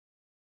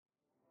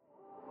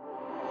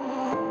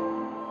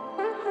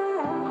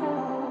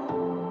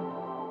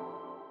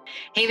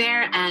Hey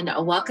there, and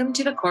welcome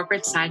to the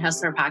Corporate Side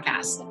Hustler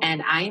Podcast.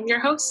 And I am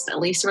your host,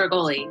 Lisa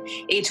Rigoli,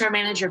 HR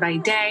manager by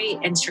day,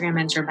 Instagram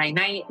mentor by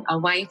night, a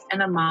wife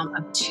and a mom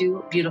of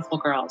two beautiful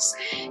girls.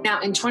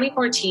 Now, in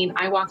 2014,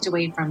 I walked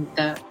away from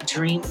the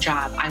dream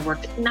job I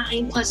worked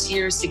 9+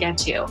 years to get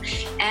to.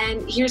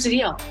 And here's the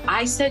deal.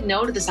 I said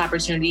no to this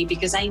opportunity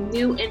because I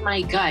knew in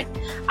my gut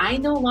I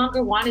no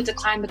longer wanted to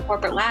climb the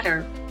corporate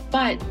ladder,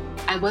 but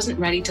I wasn't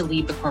ready to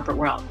leave the corporate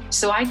world.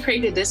 So I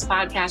created this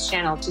podcast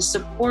channel to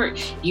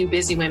support you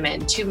busy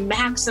women to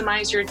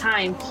maximize your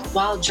time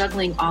while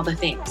juggling all the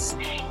things.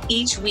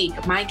 Each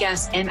week, my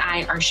guests and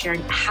I are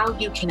sharing how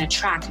you can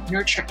attract,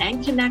 nurture,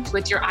 and connect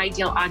with your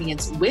ideal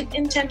audience with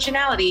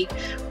intentionality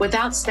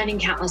without spending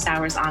countless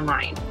hours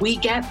online. We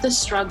get the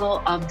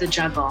struggle of the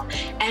juggle,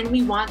 and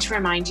we want to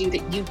remind you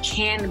that you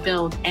can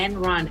build and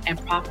run a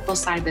profitable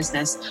side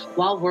business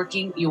while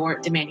working your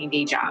demanding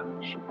day job.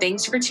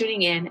 Thanks for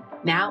tuning in.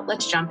 Now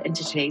let's jump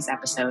into today's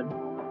episode.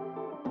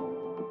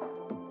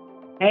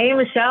 Hey,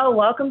 Michelle,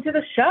 welcome to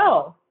the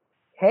show.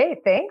 Hey,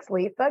 thanks,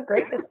 Lisa.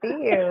 Great to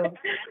see you.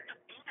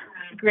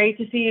 Great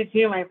to see you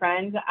too, my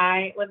friend.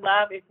 I would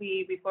love if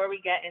before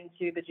we get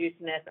into the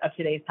juiciness of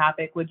today's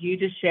topic, would you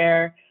just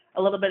share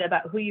a little bit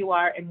about who you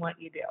are and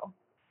what you do?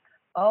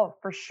 Oh,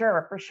 for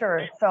sure.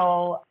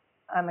 So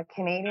I'm a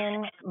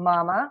Canadian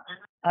mama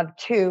of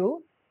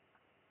two.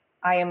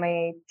 I am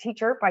a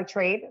teacher by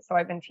trade, so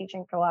I've been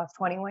teaching for the last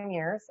 21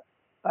 years,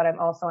 but I'm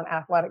also an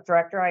athletic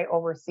director. I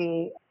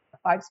oversee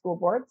 5 school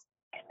boards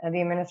and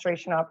the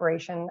administration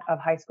operation of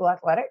high school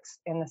athletics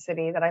in the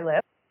city that I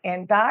live.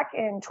 And back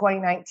in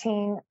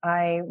 2019,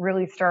 I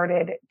really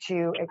started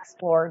to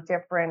explore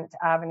different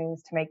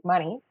avenues to make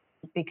money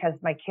because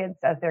my kids,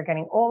 as they're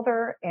getting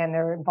older and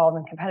they're involved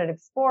in competitive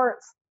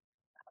sports,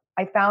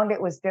 I found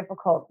it was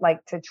difficult,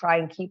 to try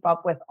and keep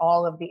up with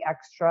all of the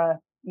extra,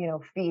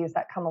 fees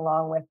that come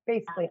along with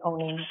basically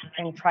owning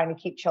and trying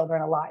to keep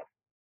children alive.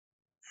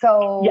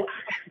 So,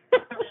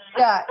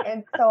 yeah.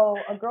 And so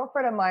a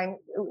girlfriend of mine,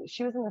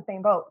 she was in the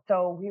same boat.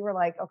 So we were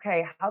like,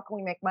 okay, how can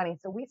we make money?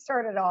 So we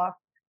started off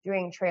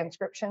doing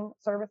transcription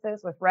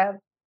services with Rev.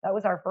 That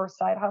was our first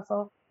side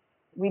hustle.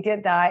 We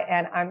did that.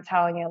 And I'm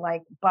telling you,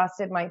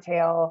 busted my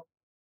tail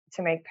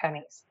to make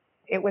pennies.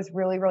 It was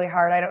really, really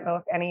hard. I don't know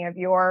if any of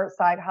your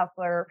side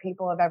hustler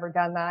people have ever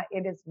done that.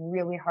 It is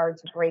really hard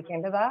to break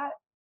into that.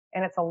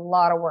 And it's a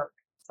lot of work.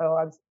 So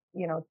I was,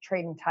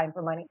 trading time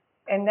for money.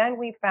 And then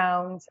we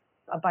found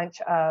a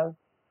bunch of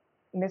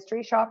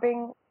mystery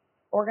shopping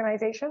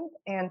organizations.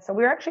 And so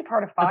we were actually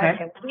part of 5,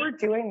 and we were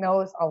doing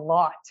those a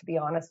lot, to be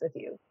honest with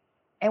you.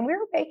 And we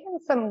were making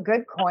some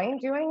good coin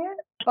doing it,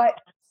 but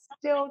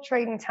still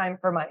trading time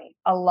for money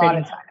a lot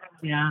of time.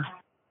 Yeah.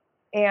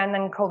 And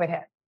then COVID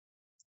hit.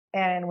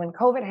 And when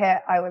COVID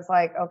hit, I was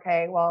like,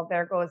 okay, well,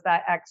 there goes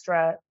that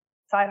extra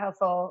side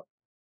hustle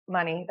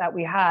money that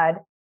we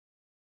had.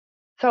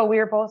 So we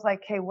were both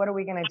like, hey, what are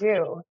we going to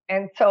do?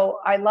 And so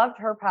I loved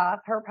her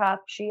path.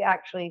 She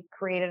actually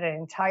created an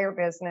entire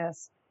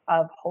business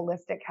of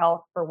holistic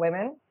health for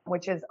women,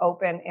 which is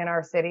open in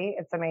our city.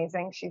 It's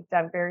amazing. She's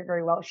done very,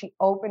 very well. She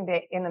opened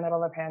it in the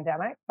middle of the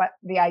pandemic, but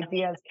the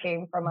ideas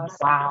came from us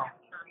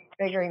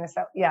figuring this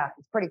out. Yeah,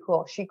 it's pretty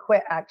cool. She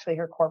quit actually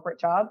her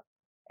corporate job,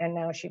 and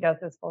now she does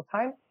this full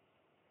time.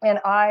 And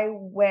I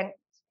went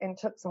and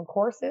took some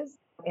courses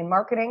in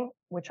marketing,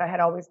 which I had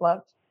always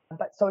loved,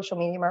 but social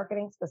media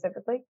marketing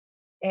specifically.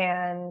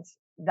 And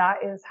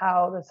that is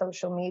how the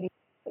social media,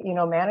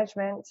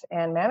 management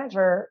and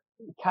manager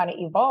kind of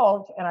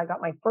evolved. And I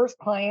got my first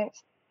client,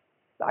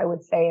 I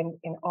would say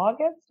in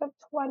August of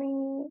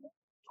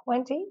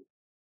 2020.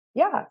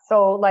 Yeah.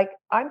 So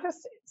I'm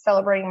just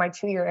celebrating my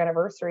 2-year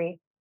anniversary.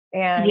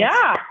 And of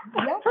my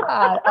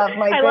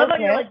I business. love how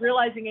you're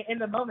realizing it in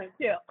the moment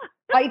too.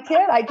 I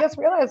did. I just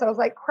realized, I was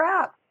like,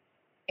 crap.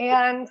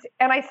 And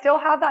I still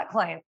have that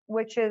client,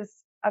 which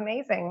is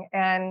amazing.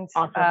 And,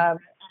 awesome.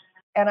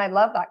 And I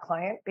love that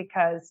client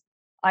because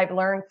I've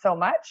learned so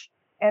much.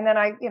 And then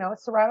I,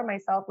 surrounded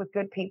myself with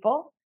good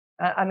people,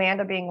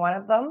 Amanda being one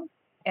of them,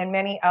 and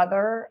many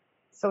other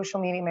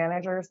social media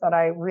managers that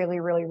I really,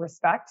 really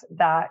respect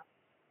that,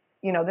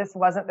 this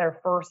wasn't their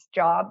first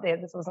job.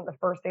 This wasn't the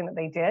first thing that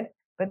they did,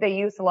 but they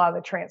used a lot of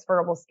the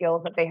transferable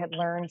skills that they had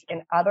learned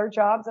in other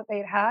jobs that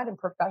they'd had in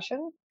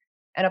professions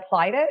and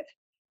applied it.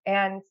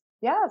 And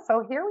yeah,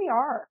 so here we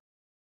are.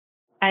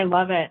 I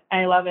love it.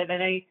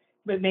 And I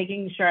was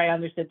making sure I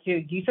understood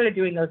too. You started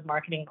doing those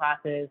marketing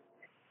classes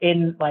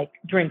in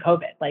during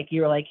COVID.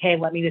 You were like, hey,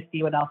 let me just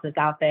see what else is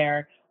out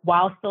there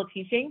while still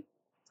teaching.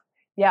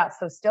 Yeah.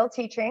 So still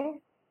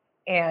teaching.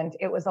 And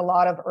it was a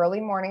lot of early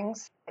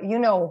mornings. You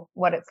know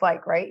what it's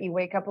like, right? You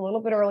wake up a little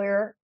bit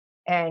earlier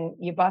and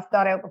you bust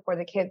that out before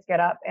the kids get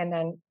up. And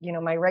then,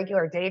 my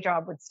regular day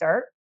job would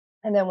start.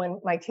 And then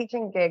when my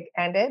teaching gig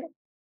ended,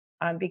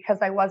 because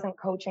I wasn't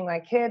coaching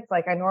my kids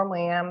like I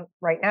normally am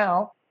right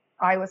now,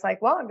 I was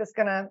like, well, I'm just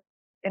going to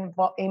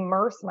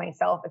immerse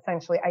myself.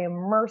 Essentially, I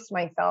immersed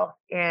myself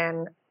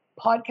in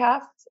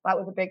podcasts. That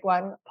was a big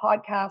one.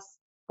 Podcasts,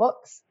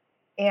 books,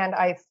 and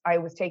I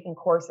was taking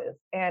courses.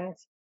 And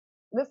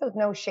this is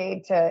no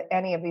shade to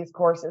any of these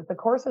courses. The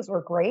courses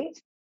were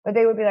great, but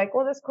they would be like,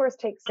 well, this course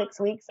takes 6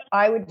 weeks.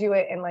 I would do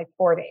it in like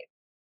 4 days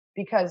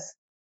because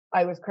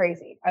I was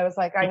crazy. I was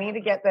like, I need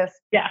to get this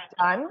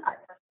done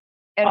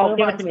and move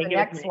on to the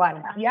next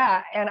one.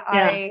 Yeah. And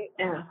I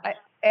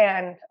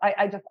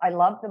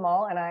loved them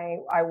all. And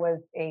I was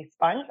a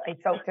sponge. I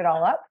soaked it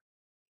all up.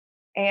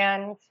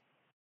 And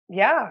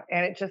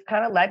and it just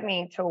kind of led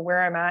me to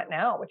where I'm at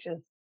now, which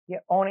is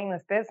owning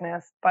this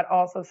business, but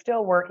also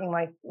still working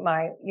my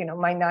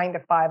 9 to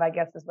 5, I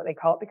guess is what they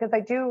call it, because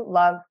I do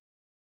love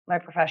my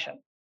profession.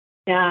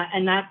 Yeah.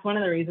 And that's one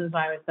of the reasons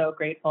why I was so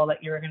grateful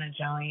that you were going to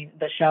join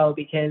the show,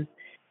 because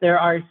there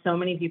are so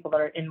many people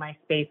that are in my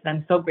space that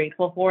I'm so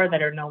grateful for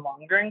that are no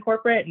longer in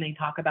corporate, and they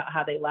talk about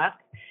how they left.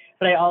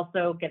 But I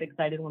also get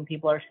excited when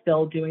people are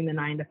still doing the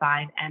 9 to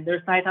 5 and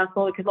their side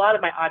hustle, because a lot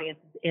of my audience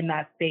is in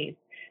that space,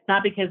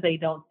 not because they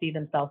don't see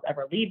themselves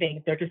ever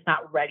leaving. They're just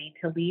not ready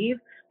to leave,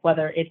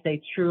 whether it's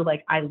a true,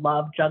 like, I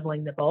love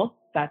juggling the both.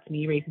 That's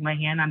me raising my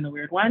hand. I'm the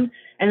weird one.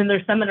 And then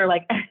there's some that are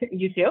like,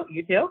 you too.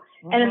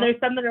 Mm-hmm. And then there's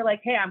some that are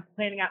like, hey, I'm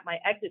planning out my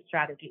exit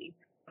strategy.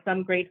 So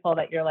I'm grateful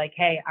that you're like,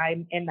 hey,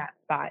 I'm in that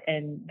spot,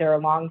 and there are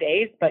long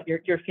days, but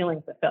you're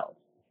feeling fulfilled.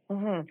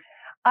 Mm-hmm.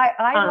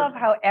 I love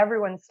how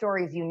everyone's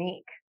story is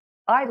unique.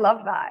 I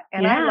love that.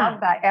 And I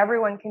love that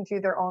everyone can do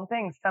their own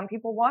things. Some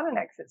people want an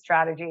exit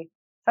strategy.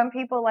 Some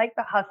people like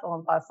the hustle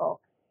and bustle,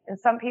 and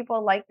some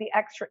people like the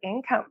extra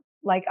income.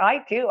 Like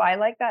I do. I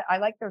like that. I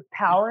like there's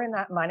power in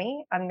that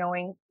money. I'm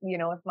knowing,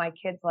 if my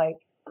kid's like,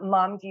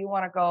 Mom, do you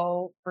want to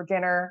go for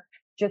dinner?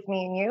 Just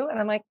me and you? And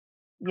I'm like,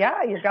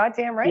 yeah, you're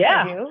goddamn right.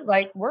 I do.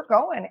 Like, we're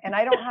going. And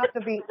I don't have to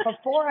be,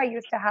 before I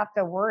used to have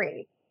to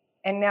worry.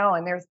 And now,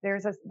 and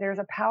there's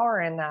a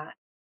power in that.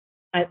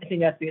 I think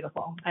that's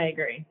beautiful. I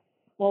agree.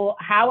 Well,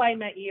 how I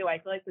met you, I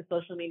feel like the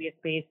social media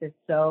space is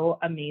so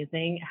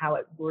amazing, how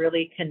it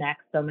really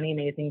connects so many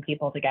amazing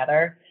people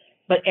together.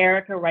 But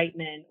Erica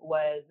Reitman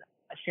was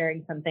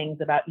sharing some things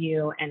about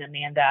you and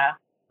Amanda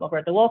over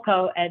at the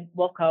Wolfco, and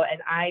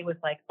I was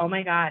like, oh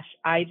my gosh,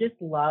 I just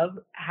love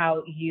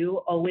how you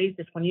always,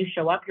 just when you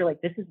show up, you're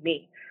like, this is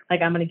me.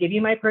 Like, I'm going to give you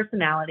my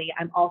personality.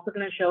 I'm also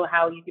going to show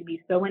how you can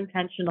be so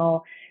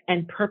intentional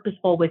and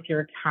purposeful with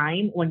your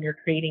time when you're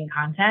creating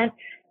content.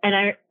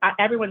 And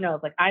everyone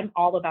knows, like, I'm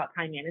all about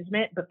time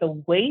management, but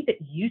the way that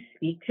you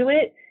speak to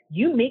it,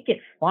 you make it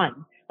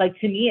fun. Like,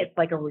 to me, it's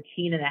like a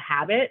routine and a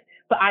habit,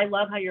 but I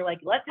love how you're like,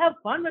 let's have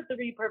fun with the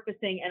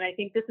repurposing. And I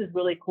think this is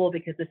really cool,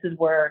 because this is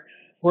where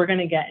we're going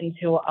to get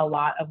into a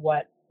lot of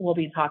what we'll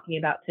be talking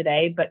about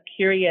today. But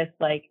curious,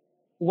 like,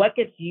 what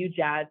gets you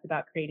jazzed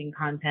about creating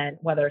content,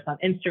 whether it's on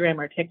Instagram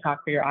or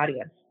TikTok, for your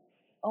audience?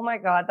 Oh my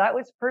God, that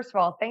was, first of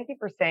all, thank you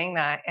for saying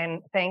that.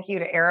 And thank you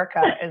to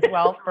Erica as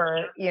well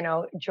for,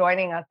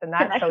 joining us in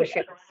that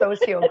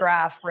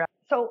sociograph.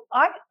 So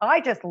I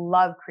just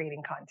love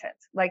creating content.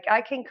 Like, I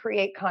can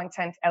create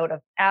content out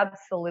of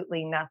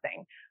absolutely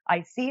nothing.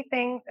 I see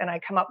things and I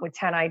come up with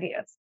 10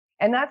 ideas.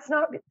 And that's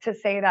not to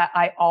say that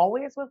I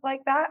always was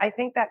like that. I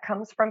think that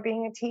comes from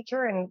being a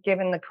teacher and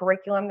given the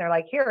curriculum. They're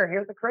like,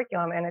 here's the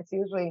curriculum. And it's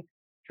usually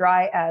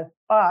dry as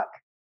fuck.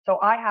 So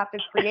I have to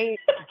create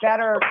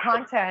better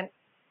content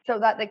so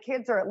that the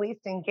kids are at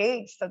least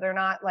engaged, so they're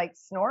not like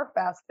snore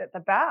fest at the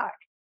back.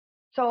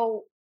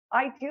 So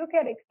I do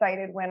get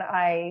excited when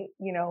I,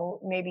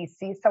 maybe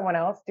see someone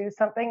else do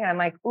something. I'm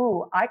like,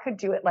 ooh, I could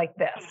do it like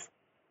this.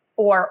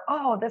 Or,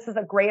 oh, this is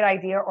a great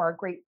idea, or a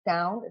great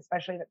sound,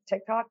 especially with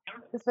TikTok.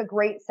 This is a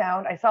great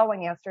sound. I saw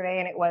one yesterday,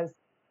 and it was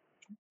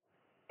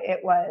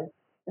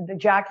the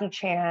Jackie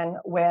Chan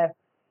with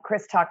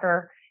Chris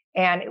Tucker.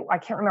 And I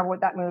can't remember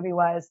what that movie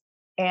was.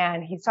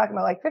 And he's talking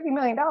about like $50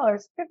 million.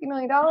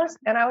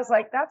 And I was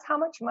like, that's how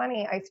much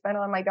money I spent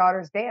on my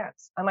daughter's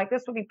dance. I'm like,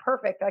 this would be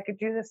perfect. I could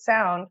do this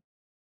sound,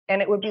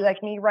 and it would be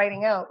like me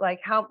writing out,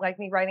 like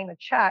me writing the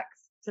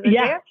checks to the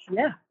dance.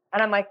 Yeah.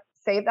 And I'm like,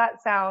 save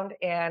that sound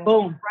and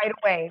boom, right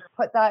away,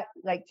 put that,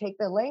 like, take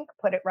the link,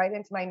 put it right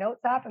into my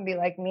notes app, and be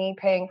like me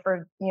paying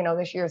for,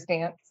 this year's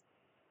dance,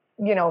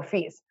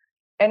 fees.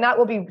 And that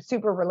will be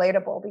super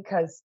relatable,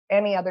 because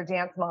any other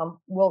dance mom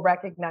will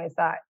recognize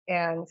that.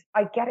 And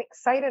I get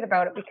excited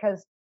about it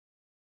because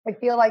I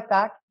feel like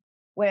back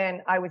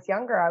when I was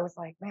younger, I was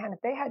like, man, if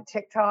they had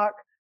TikTok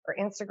or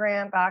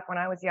Instagram back when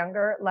I was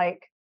younger,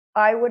 like,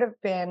 I would have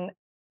been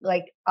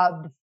like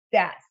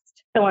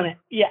obsessed. I want it.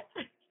 Yeah.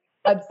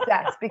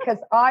 Obsessed, because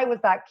I was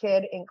that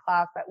kid in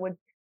class that would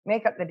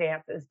make up the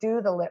dances,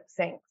 do the lip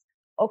syncs.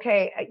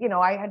 Okay.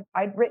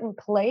 I'd written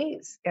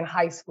plays in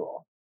high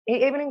school.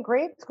 Even in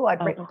grade school,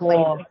 I'd written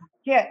plays with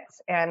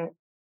kids, and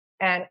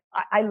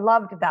I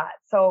loved that.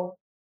 So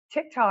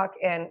TikTok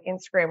and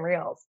Instagram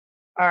Reels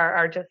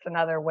are just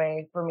another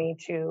way for me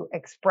to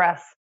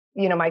express,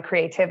 my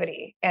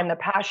creativity and the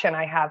passion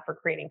I have for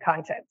creating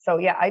content. So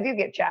yeah, I do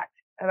get jacked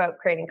about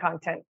creating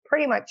content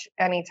pretty much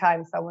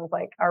anytime someone's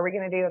like, are we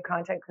going to do a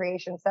content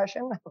creation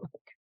session?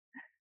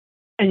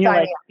 And you're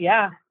like,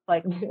 yeah,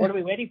 like, what are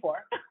we waiting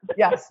for?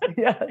 Yes.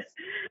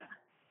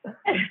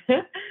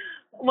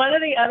 One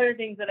of the other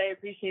things that I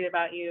appreciate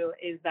about you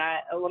is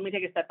that, let me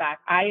take a step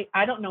back. I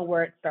don't know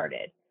where it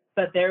started,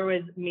 but there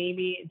was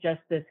maybe just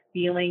this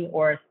feeling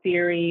or a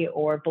theory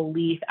or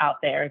belief out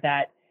there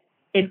that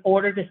in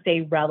order to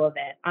stay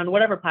relevant on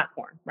whatever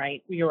platform,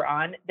 right, you were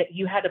on, that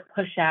you had to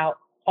push out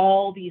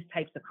all these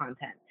types of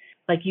content.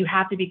 Like you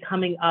have to be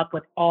coming up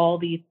with all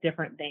these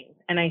different things.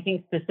 And I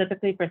think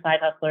specifically for side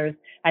hustlers,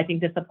 I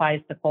think this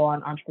applies to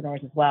full-on entrepreneurs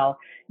as well.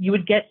 You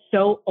would get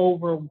so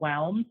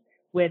overwhelmed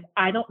with,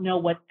 I don't know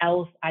what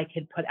else I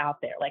could put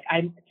out there. Like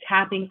I'm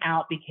tapping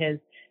out because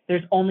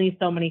there's only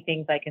so many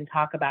things I can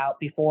talk about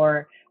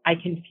before I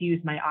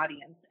confuse my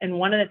audience. And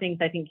one of the things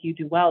I think you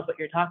do well is what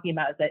you're talking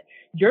about is that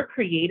you're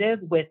creative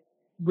with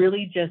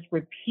really just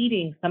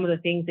repeating some of the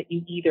things that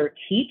you either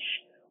teach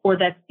or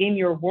that's in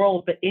your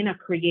world, but in a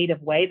creative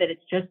way that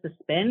it's just a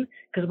spin.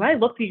 Because when I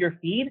look through your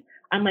feed,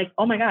 I'm like,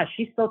 oh my gosh,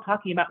 she's still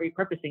talking about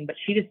repurposing, but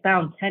she just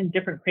found 10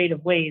 different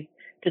creative ways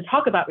to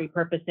talk about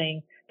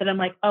repurposing that I'm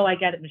like, oh, I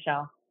get it,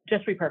 Michelle,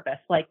 just repurpose.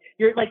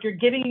 You're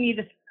giving me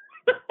this.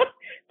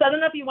 So I don't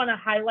know if you want to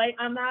highlight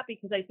on that,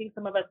 because I think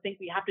some of us think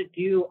we have to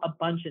do a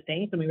bunch of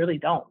things and we really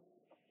don't.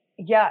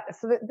 Yeah.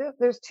 So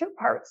there's two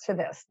parts to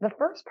this. The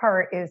first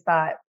part is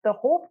that the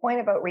whole point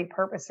about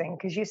repurposing,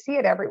 because you see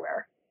it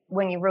everywhere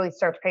when you really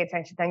start to pay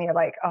attention, then you're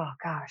like, oh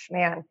gosh,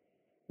 man.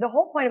 The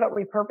whole point about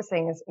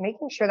repurposing is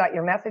making sure that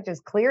your message is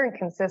clear and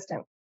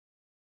consistent.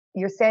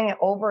 You're saying it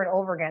over and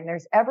over again.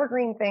 There's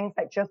evergreen things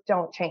that just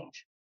don't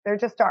change. There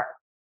just are.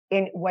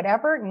 In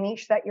whatever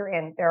niche that you're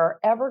in, there are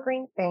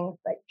evergreen things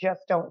that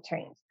just don't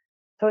change.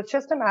 So it's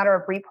just a matter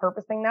of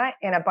repurposing that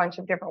in a bunch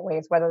of different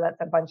ways, whether that's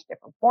a bunch of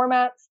different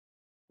formats,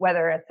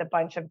 whether it's a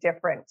bunch of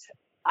different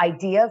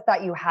ideas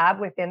that you have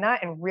within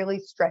that and really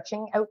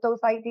stretching out those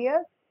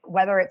ideas,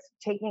 whether it's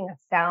taking a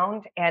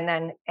sound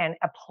and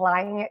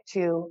applying it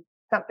to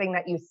something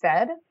that you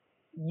said.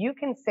 You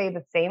can say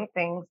the same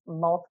things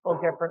multiple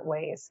different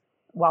ways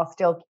while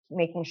still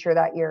making sure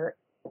that your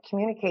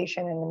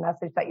communication and the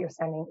message that you're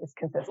sending is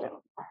consistent.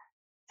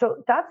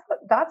 So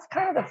that's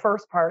kind of the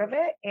first part of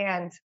it.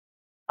 And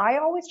I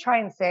always try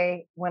and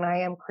say, when I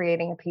am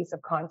creating a piece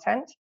of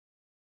content,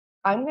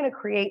 I'm going to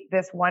create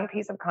this one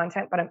piece of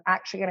content, but I'm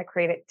actually going to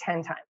create it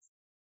 10 times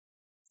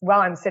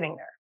while I'm sitting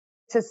there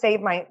to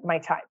save my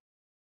time.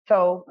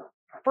 So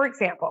for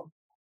example,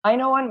 I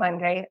know on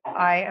Monday,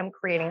 I am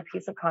creating a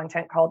piece of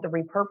content called the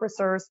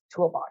Repurposer's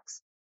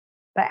Toolbox.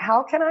 But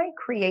how can I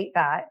create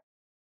that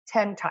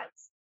 10 times?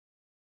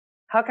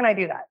 How can I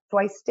do that? So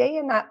I stay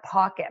in that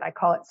pocket. I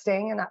call it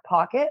staying in that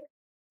pocket.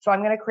 So I'm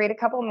going to create a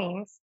couple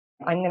memes.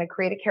 I'm going to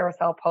create a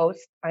carousel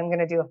post. I'm going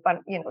to do a fun,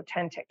 10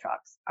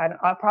 TikToks.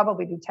 I'll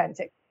probably do 10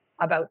 TikToks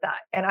about that.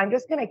 And I'm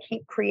just going to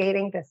keep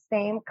creating the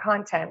same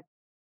content,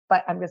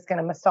 but I'm just going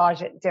to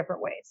massage it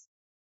different ways.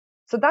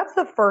 So that's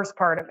the first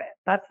part of it.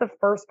 That's the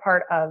first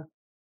part of,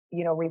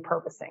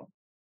 repurposing.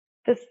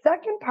 The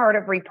second part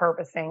of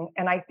repurposing,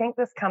 and I think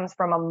this comes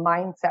from a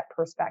mindset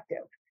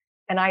perspective,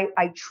 and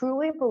I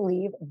truly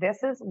believe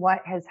this is what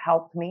has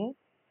helped me,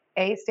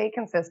 A, stay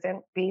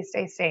consistent, B,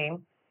 stay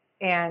sane,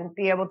 and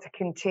be able to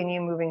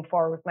continue moving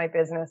forward with my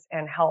business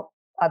and help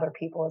other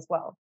people as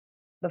well.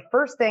 The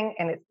first thing,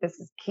 and this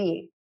is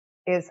key,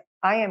 is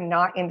I am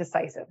not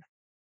indecisive.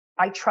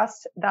 I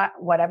trust that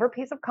whatever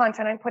piece of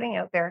content I'm putting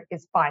out there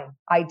is fine.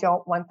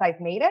 Once I've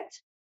made it,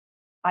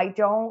 I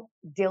don't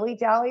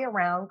dilly-dally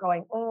around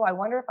going, oh, I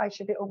wonder if I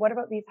should do, what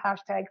about these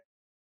hashtags?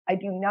 I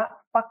do not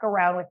fuck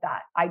around with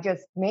that. I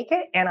just make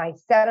it and I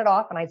set it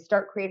off and I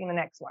start creating the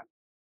next one.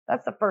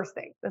 That's the first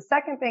thing. The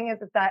second thing is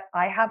that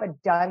I have a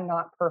done,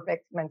 not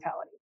perfect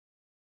mentality.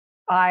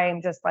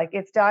 I'm just like,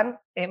 it's done.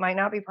 It might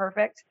not be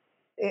perfect.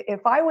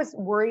 If I was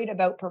worried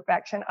about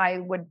perfection, I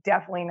would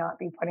definitely not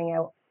be putting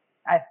out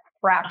a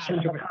fraction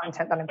of the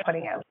content that I'm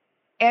putting out.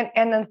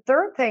 And the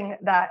third thing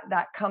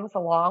that comes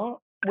along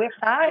with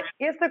that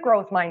is the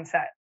growth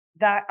mindset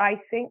that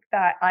I think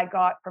that I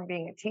got from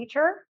being a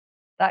teacher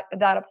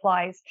that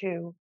applies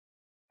to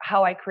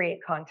how I create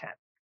content.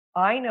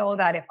 I know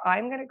that if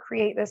I'm going to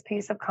create this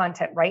piece of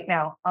content right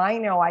now, I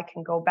know I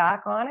can go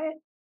back on it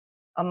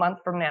a month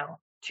from now,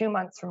 2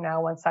 months from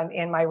now, once I'm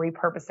in my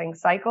repurposing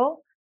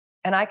cycle.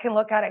 And I can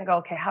look at it and go,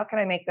 okay, how can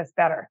I make this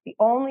better? The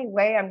only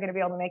way I'm going to be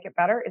able to make it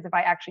better is if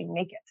I actually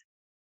make it.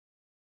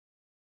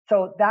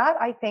 So that,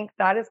 I think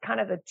that is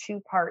kind of the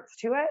two parts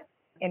to it.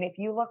 And if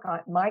you look on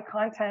my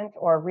content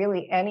or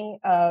really any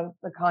of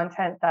the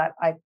content that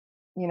I,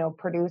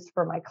 produce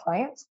for my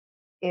clients,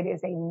 it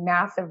is a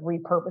massive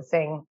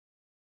repurposing,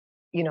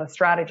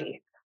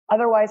 strategy.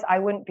 Otherwise, I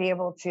wouldn't be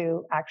able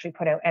to actually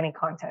put out any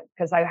content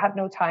because I have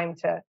no time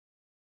to,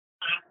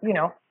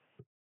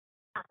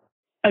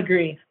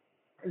 Agree.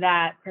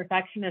 That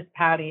perfectionist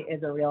pouty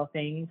is a real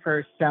thing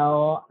for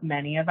so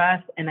many of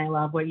us. And I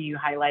love what you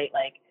highlight.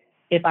 Like,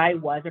 if I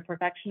was a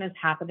perfectionist,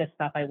 half of the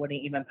stuff I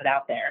wouldn't even put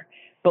out there.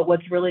 But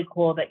what's really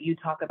cool that you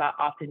talk about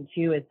often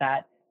too is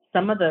that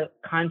some of the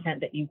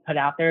content that you put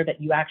out there that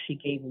you actually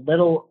gave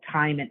little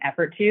time and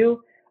effort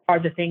to are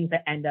the things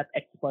that end up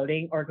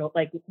exploding or go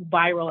like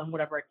viral and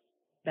whatever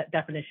that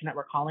definition that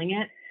we're calling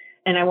it.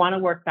 And I want to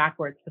work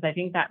backwards because I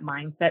think that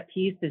mindset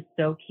piece is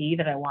so key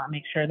that I want to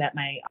make sure that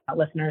my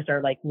listeners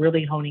are like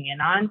really honing in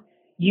on.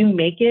 You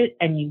make it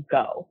and you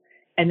go.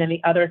 And then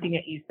the other thing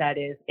that you said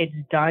is it's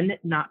done,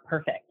 not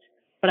perfect.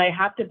 But I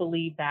have to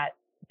believe that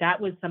that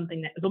was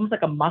something that was almost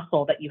like a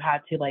muscle that you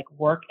had to like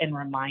work and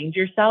remind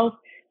yourself.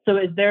 So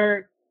is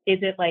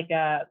it like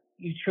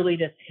you truly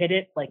just hit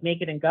it, like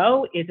make it and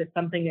go? Is it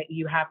something that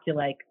you have to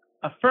like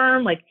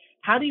affirm? Like,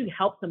 how do you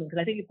help someone?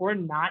 Because I think if we're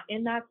not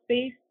in that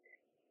space,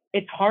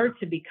 it's hard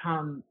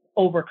to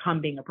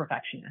overcome being a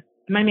perfectionist.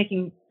 Am I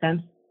making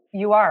sense?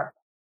 You are.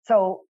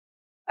 So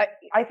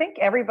I think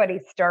everybody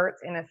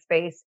starts in a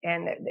space,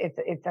 and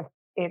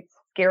it's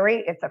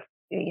scary.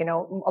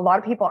 A lot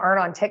of people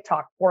aren't on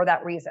TikTok for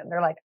that reason. They're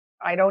like,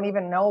 I don't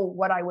even know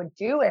what I would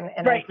do. And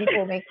right. Then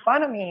people make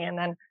fun of me. And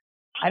then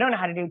I don't know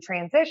how to do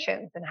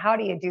transitions, and how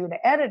do you do the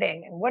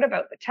editing? And what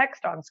about the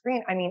text on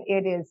screen? I mean,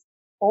 it is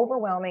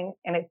overwhelming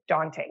and it's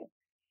daunting.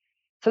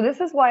 So this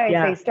is why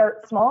I say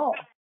start small.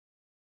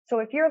 So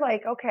if you're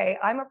like, okay,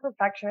 I'm a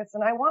perfectionist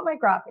and I want my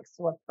graphics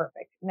to look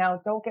perfect. Now,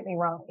 don't get me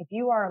wrong. If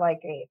you are like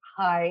a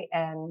high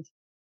end,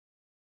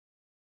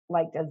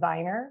 like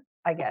designer,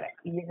 I get it.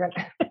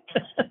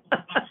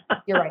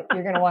 You're right.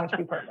 You're going to want it to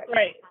be perfect.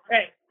 Right.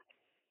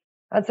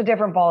 That's a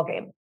different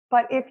ballgame.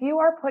 But if you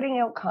are putting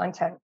out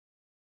content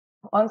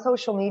on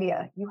social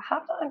media, you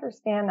have to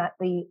understand that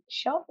the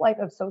shelf life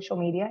of social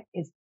media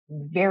is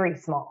very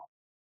small.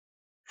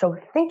 So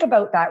think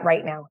about that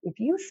right now. If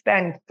you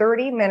spend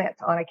 30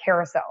 minutes on a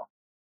carousel,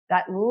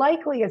 that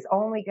likely is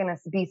only going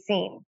to be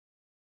seen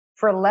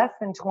for less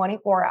than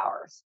 24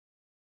 hours.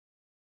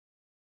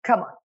 Come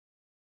on.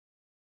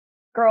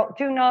 Girl,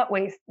 do not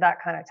waste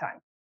that kind of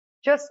time.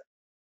 Just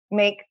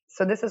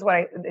this is what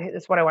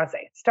I want to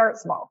say. Start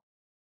small.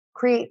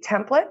 Create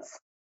templates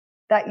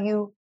that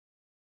you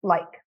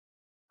like.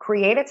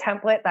 Create a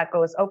template that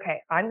goes,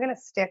 okay, I'm going to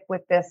stick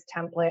with this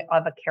template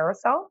of a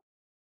carousel.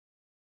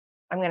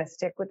 I'm going to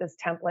stick with this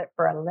template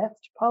for a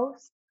list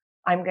post.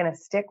 I'm going to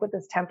stick with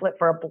this template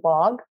for a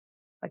blog.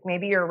 Like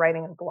maybe you're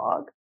writing a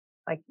blog.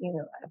 Like,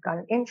 I've got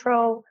an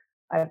intro,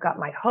 I've got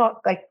my hook,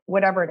 like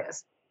whatever it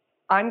is.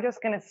 I'm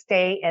just going to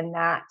stay in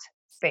that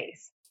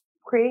space.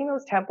 Creating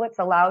those templates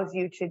allows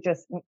you to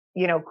just,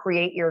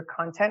 create your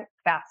content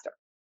faster.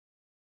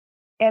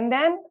 And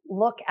then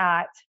look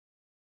at,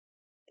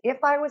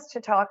 if I was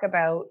to talk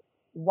about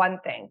one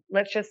thing,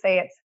 let's just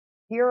say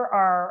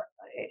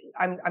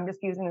I'm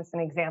just using this as an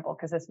example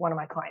because it's one of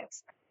my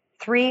clients.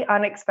 3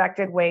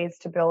 unexpected ways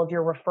to build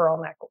your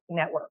referral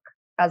network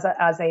as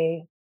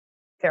a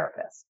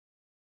therapist.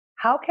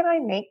 How can I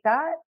make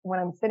that when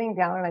I'm sitting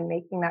down and I'm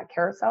making that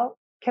carousel?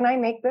 Can I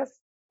make this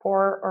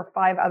 4 or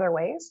 5 other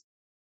ways?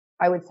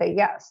 I would say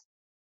yes.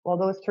 Well,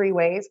 those 3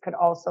 ways could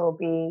also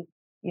be,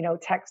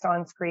 text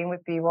on screen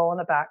with B-roll in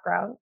the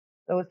background.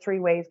 Those 3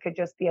 ways could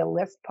just be a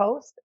list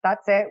post.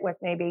 That's it, with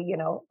maybe,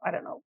 I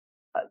don't know,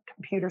 a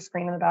computer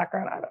screen in the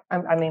background.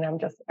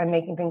 I'm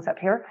making things up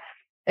here.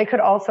 It could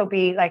also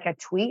be like a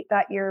tweet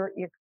that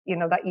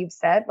that you've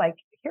said, like,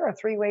 here are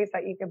 3 ways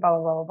that you can blah,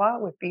 blah, blah, blah,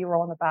 with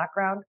B-roll in the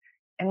background.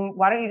 And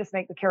why don't you just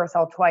make the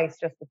carousel twice,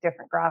 just with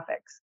different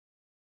graphics?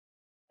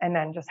 And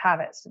then just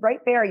have it. So right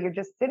there, you're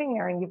just sitting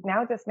there and you've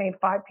now just made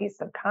 5 pieces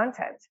of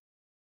content,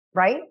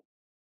 right?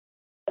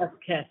 That's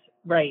kiss,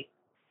 right.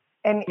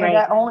 And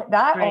that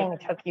only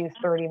took you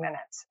 30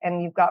 minutes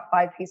and you've got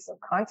 5 pieces of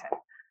content.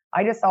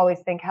 I just always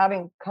think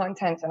having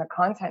content in a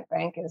content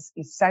bank is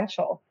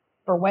essential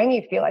for when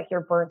you feel like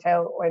you're burnt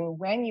out and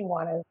when you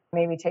want to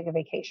maybe take a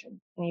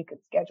vacation, and you could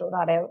schedule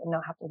that out and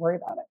not have to worry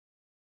about it.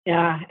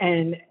 Yeah.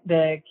 And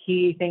the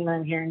key thing that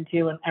I'm hearing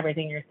too, and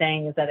everything you're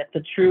saying, is that if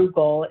the true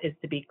goal is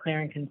to be clear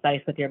and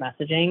concise with your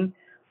messaging,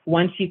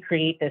 once you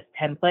create this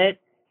template,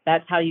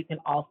 that's how you can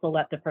also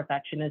let the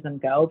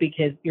perfectionism go,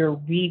 because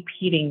you're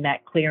repeating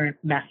that clear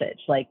message.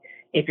 Like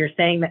if you're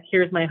saying that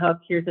here's my hook,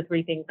 here's the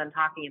 3 things I'm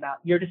talking about,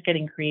 you're just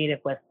getting creative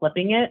with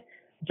flipping it.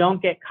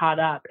 Don't get caught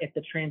up if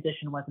the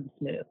transition wasn't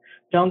smooth.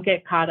 Don't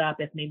get caught up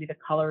if maybe the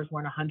colors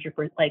weren't 100%.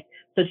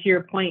 So to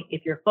your point,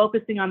 if you're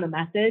focusing on the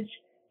message,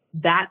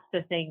 that's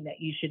the thing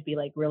that you should be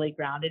like really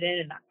grounded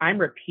in. And I'm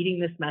repeating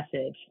this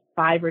message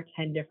 5 or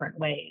 10 different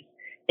ways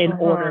in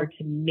order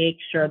to make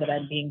sure that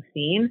I'm being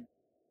seen.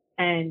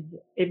 And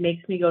it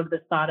makes me go to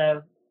the thought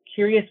of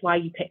curious why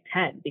you picked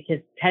 10, because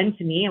 10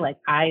 to me, like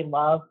I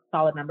love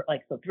solid number,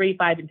 like so 3,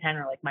 5, and 10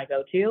 are like my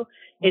go-to.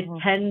 It's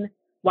 10.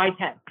 Why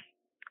 10?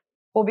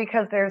 Well,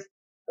 because there's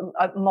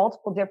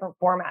multiple different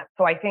formats.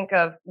 So I think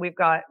we've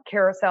got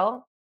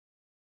carousel,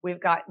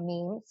 we've got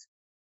memes,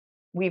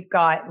 we've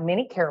got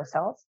mini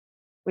carousels,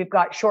 we've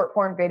got short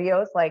form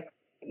videos like,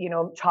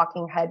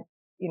 talking head.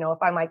 If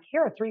I'm like,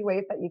 here are 3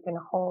 ways that you can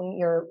hone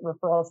your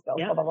referral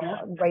skills, blah, blah, blah,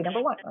 way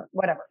number 1, or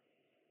whatever.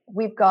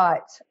 We've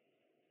got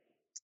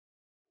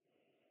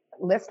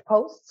list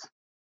posts.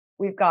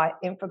 We've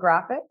got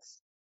infographics,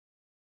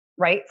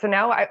 right? So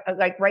now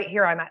right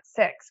here, I'm at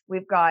 6.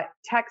 We've got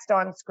text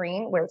on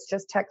screen, where it's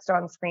just text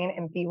on screen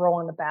and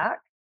B-roll in the back,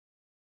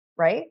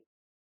 right?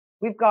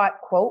 We've got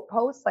quote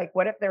posts. Like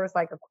what if there was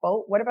like a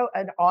quote? What about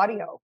an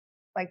audio?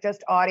 like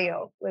just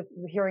audio with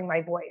hearing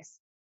my voice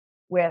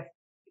with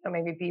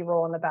maybe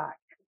B-roll in the back.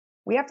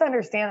 We have to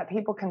understand that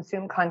people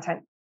consume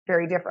content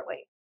very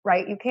differently,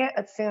 right? You can't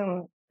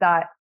assume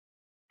that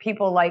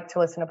people like to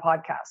listen to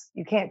podcasts.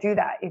 You can't do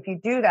that. If you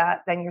do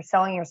that, then you're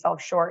selling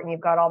yourself short and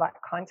you've got all that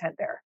content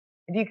there.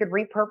 If you could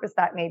repurpose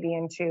that maybe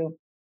into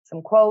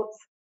some quotes,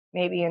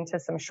 maybe into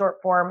some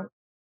short form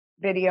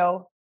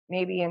video,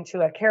 maybe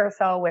into a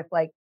carousel with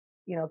like,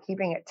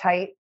 keeping it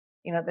tight,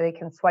 that they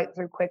can swipe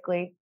through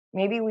quickly.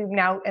 Maybe we've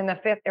now in the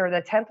 5th or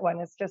the 10th one,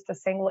 it's just a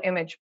single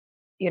image,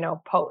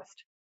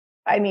 post.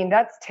 I mean,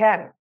 that's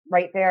 10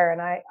 right there.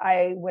 And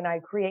I when I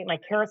create my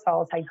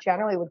carousels, I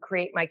generally would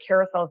create my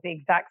carousels the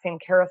exact same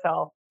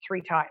carousel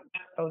 3 times.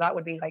 So that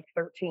would be like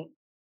 13.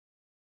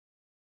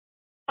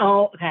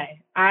 Oh,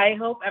 okay. I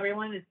hope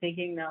everyone is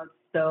taking notes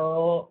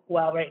so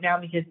well right now,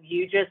 because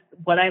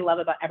what I love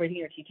about everything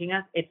you're teaching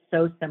us, it's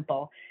so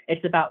simple.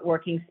 It's about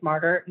working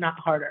smarter, not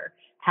harder.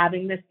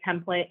 Having this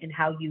template and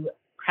how you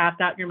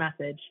craft out your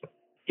message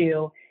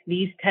to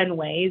these 10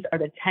 ways are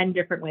the 10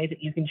 different ways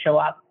that you can show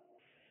up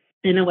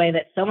in a way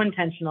that's so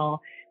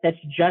intentional, that's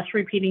just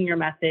repeating your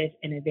message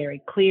in a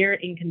very clear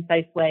and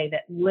concise way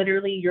that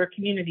literally your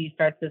community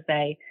starts to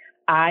say,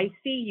 I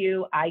see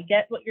you, I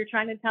get what you're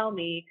trying to tell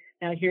me.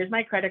 Now here's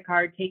my credit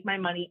card, take my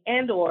money,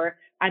 or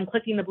I'm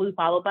clicking the blue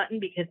follow button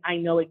because I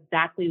know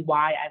exactly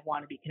why I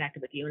want to be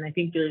connected with you. And I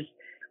think this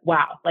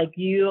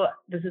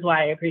is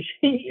why I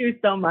appreciate you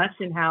so much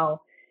and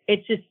how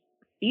it's just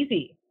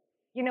easy.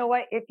 You know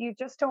what? If you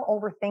just don't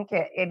overthink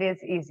it, it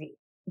is easy.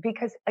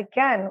 Because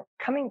again,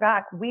 coming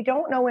back, we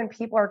don't know when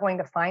people are going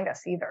to find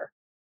us either,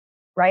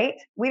 right?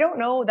 We don't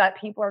know that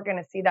people are going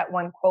to see that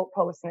one quote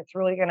post and it's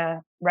really going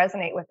to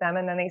resonate with them.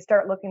 And then they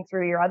start looking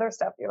through your other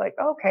stuff. You're like,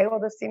 okay,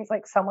 well, this seems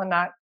like someone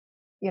that,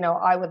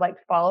 I would like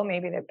to follow,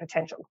 maybe the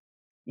potential,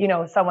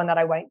 someone that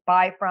I might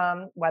buy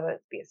from, whether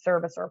it be a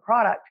service or a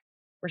product.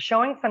 We're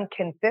showing some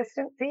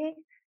consistency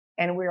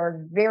and we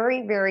are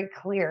very, very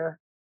clear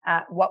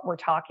at what we're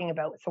talking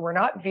about. So we're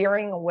not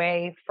veering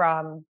away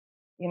from,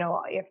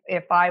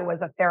 if I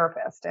was a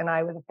therapist and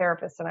I was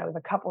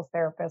a couples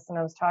therapist and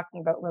I was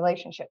talking about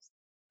relationships,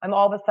 I'm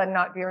all of a sudden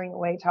not veering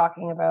away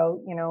talking about,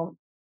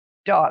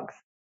 dogs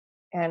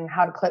and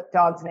how to clip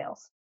dogs'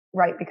 nails,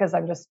 right? Because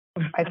I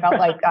felt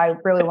like I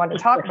really wanted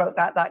to talk about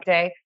that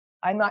day.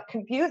 I'm not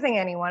confusing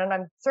anyone, and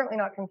I'm certainly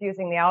not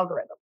confusing the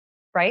algorithm,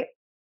 right?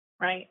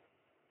 Right.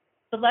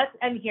 So let's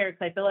end here,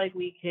 because I feel like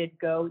we could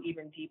go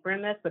even deeper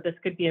in this, but this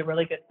could be a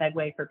really good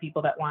segue for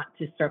people that want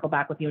to circle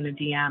back with you in a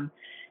DM.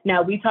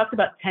 Now, we talked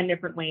about 10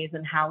 different ways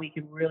and how we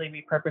could really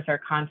repurpose our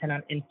content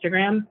on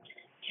Instagram.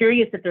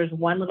 Curious if there's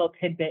one little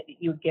tidbit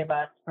that you would give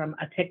us from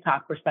a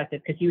TikTok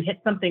perspective, because you hit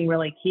something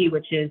really key,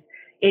 which is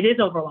it is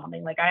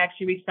overwhelming. Like, I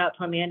actually reached out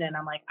to Amanda and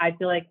I'm like, I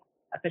feel like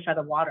a fish out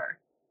of water.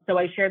 So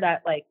I share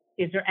that, like,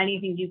 is there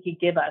anything you could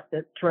give us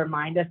to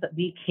remind us that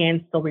we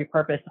can still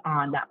repurpose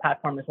on that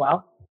platform as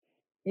well?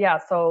 Yeah.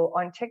 So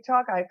on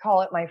TikTok, I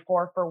call it my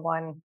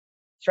 4-for-1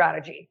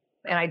 strategy.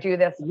 And I do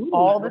this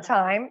all the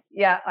time.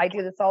 Yeah, I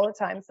do this all the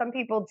time. Some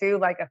people do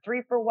like a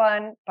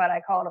 3-for-1, but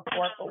I call it a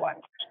 4-for-1.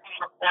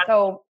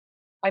 So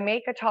I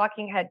make a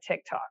talking head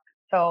TikTok.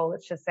 So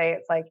let's just say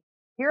it's like,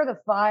 here are the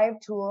 5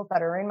 tools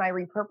that are in my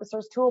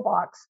repurposers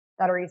toolbox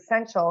that are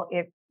essential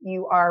if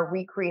you are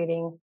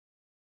recreating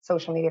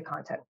social media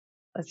content.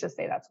 Let's just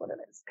say that's what it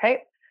is.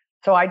 Okay.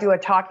 So I do a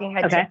talking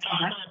head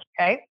TikTok.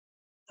 Okay.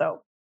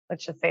 So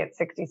let's just say it's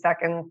 60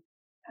 seconds,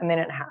 a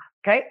minute and a half.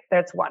 Okay.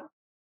 That's one.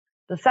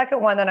 The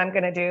second one that I'm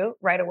going to do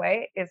right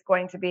away is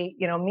going to be,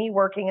 me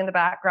working in the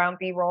background,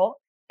 B-roll.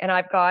 And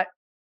I've got,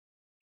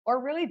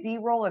 or really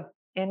B-roll of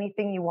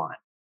anything you want.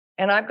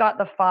 And I've got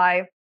the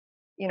 5,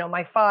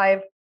 my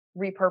 5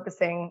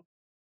 repurposing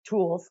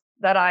tools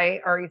that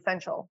are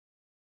essential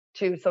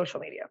to social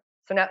media.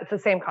 So now it's the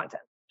same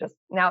content, just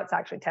now it's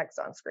actually text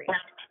on screen.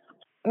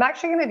 I'm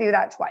actually going to do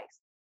that twice.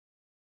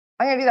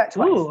 I'm going to do that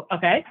twice. Ooh,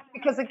 okay.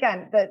 Because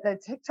again, the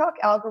TikTok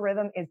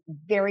algorithm is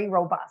very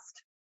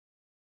robust.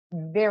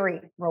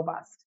 Very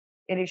robust.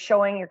 It is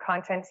showing your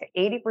content to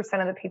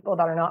 80% of the people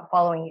that are not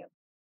following you.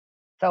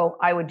 So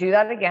I would do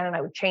that again and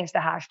I would change the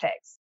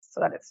hashtags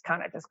so that it's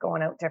kind of just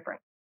going out different.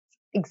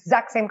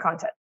 Exact same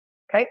content.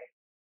 Okay.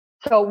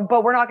 So,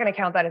 but we're not going to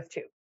count that as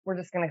 2. We're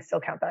just going to still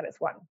count that as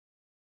 1.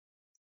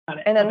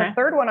 And then the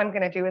third one I'm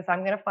going to do is I'm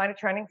going to find a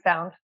trending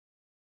sound,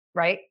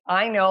 right?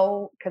 I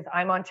know because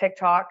I'm on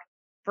TikTok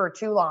for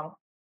too long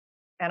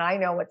and I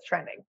know what's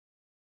trending.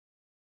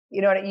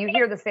 You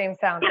hear the same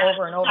sound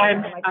over and over.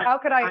 I'm like, how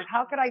could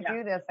I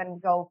do this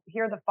and go,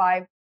 here are the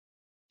 5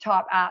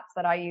 top apps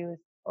that I use,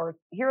 or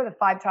here are the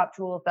 5 top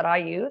tools that I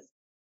use.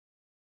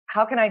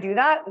 How can I do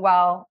that?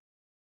 Well,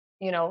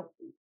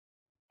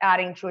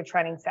 adding to a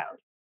trending sound.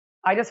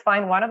 I just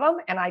find one of them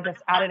and I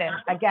just add it in.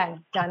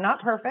 Again, done,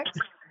 not perfect.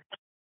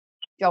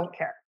 Don't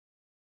care,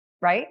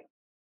 right?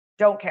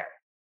 Don't care.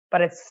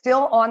 But it's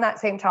still on that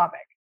same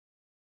topic.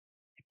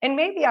 And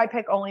maybe I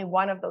pick only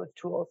one of those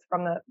tools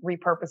from the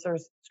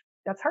repurposers.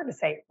 That's hard to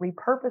say.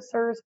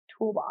 Repurposers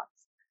toolbox.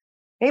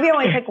 Maybe I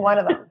only pick one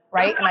of them,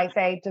 right? And I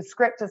say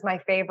Descript is my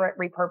favorite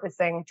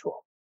repurposing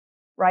tool,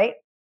 right?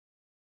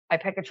 I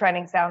pick a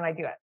trending sound and I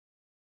do it.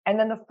 And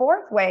then the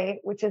fourth way,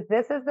 which is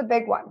this is the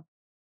big one.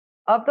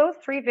 Of those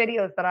 3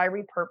 videos that I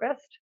repurposed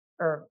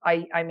or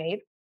I made,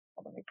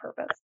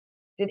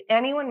 did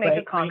anyone make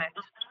a comment?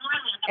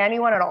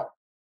 Anyone at all?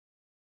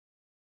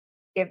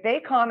 If they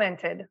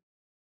commented,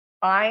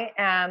 I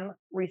am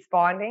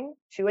responding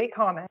to a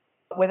comment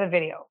with a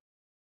video.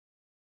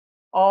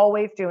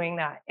 Always doing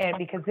that. And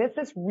because this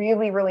is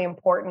really, really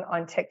important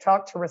on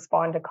TikTok to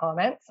respond to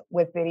comments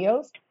with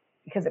videos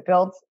because it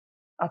builds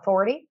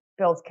authority,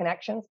 builds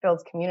connections,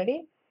 builds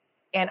community.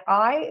 And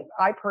I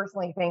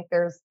personally think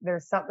there's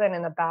something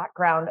in the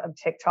background of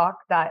TikTok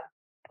that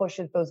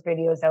pushes those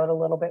videos out a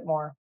little bit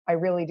more. I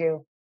really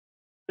do.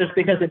 Just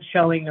because it's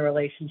showing the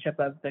relationship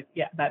of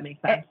that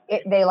makes sense.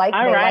 They like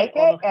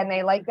it, and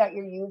they like that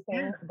you're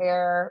using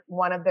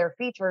one of their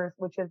features,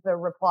 which is the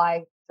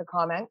reply to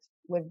comment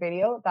with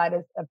video. That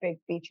is a big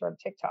feature of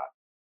TikTok.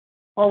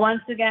 Well,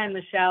 once again,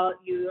 Michelle,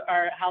 you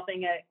are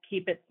helping it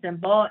keep it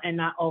simple and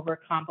not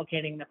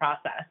overcomplicating the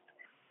process.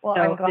 Well,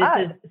 so I'm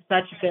glad. This is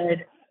such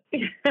good.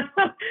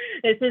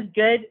 This is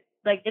good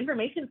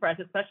information for us,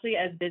 especially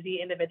as busy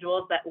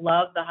individuals that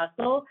love the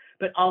hustle,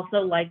 but also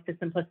like the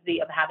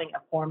simplicity of having a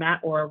format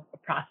or a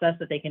process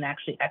that they can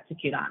actually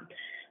execute on.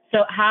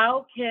 So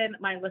how can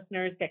my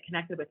listeners get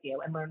connected with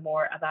you and learn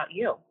more about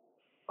you?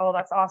 Oh,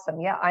 that's awesome.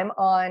 Yeah, I'm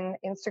on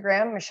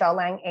Instagram, Michelle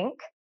Lange Inc.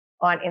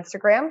 on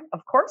Instagram,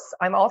 of course.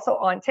 I'm also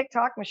on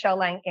TikTok, Michelle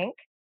Lange Inc.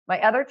 My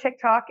other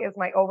TikTok is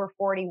my over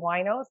 40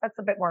 winos. That's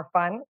a bit more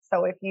fun.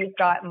 So if you've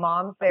got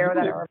moms there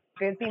that are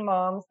busy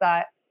moms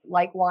that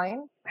like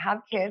wine, have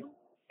kids,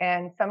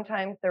 and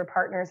sometimes their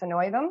partners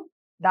annoy them,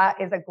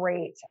 that is a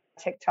great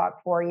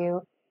TikTok for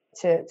you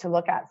to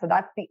look at. So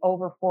that's the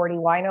over 40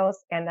 winos.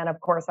 And then, of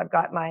course, I've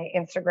got my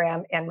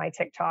Instagram and my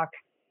TikTok,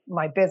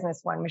 my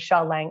business one,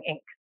 Michelle Lange Inc.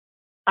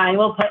 I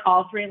will put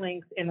all 3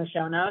 links in the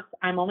show notes.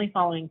 I'm only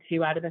following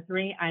 2 out of the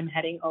 3. I'm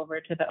heading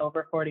over to the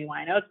over 40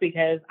 winos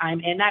because I'm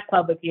in that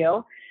club with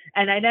you.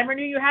 And I never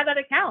knew you had that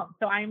account.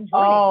 So I'm joining.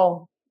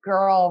 Oh,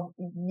 girl,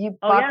 you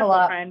buckle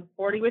up. Friend,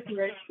 40 with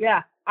you.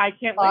 Yeah, I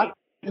can't wait.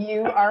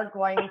 You are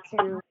going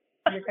to,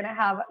 you're going to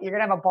have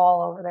a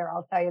ball over there.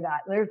 I'll tell you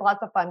that. There's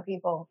lots of fun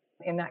people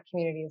in that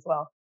community as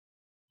well.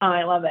 Oh,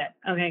 I love it.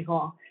 Okay,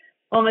 cool.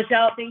 Well,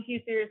 Michelle, thank you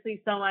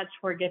seriously so much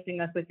for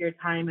gifting us with your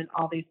time and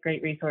all these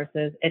great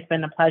resources. It's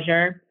been a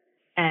pleasure.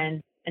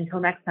 And until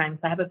next time,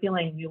 so I have a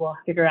feeling we will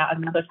figure out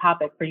another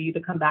topic for you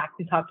to come back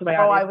to talk to my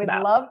audience I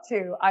would love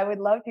to. I would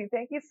love to.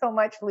 Thank you so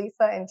much,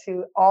 Lisa, and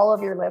to all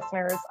of your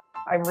listeners.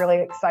 I'm really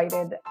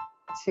excited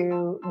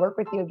to work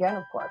with you again,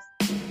 of course.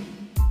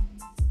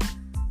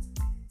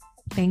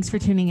 Thanks for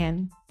tuning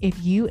in.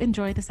 If you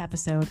enjoyed this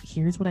episode,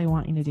 here's what I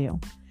want you to do.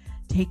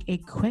 Take a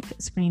quick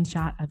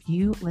screenshot of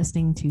you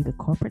listening to the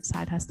Corporate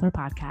Side Hustler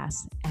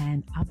podcast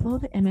and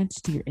upload the image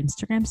to your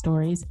Instagram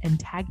stories and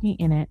tag me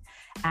in it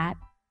at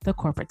the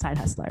Corporate Side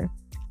Hustler.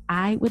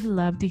 I would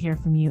love to hear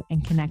from you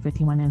and connect with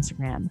you on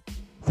Instagram.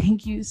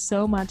 Thank you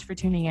so much for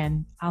tuning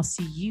in. I'll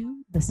see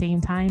you the same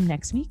time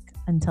next week.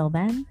 Until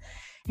then,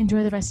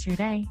 enjoy the rest of your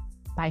day.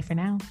 Bye for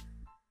now.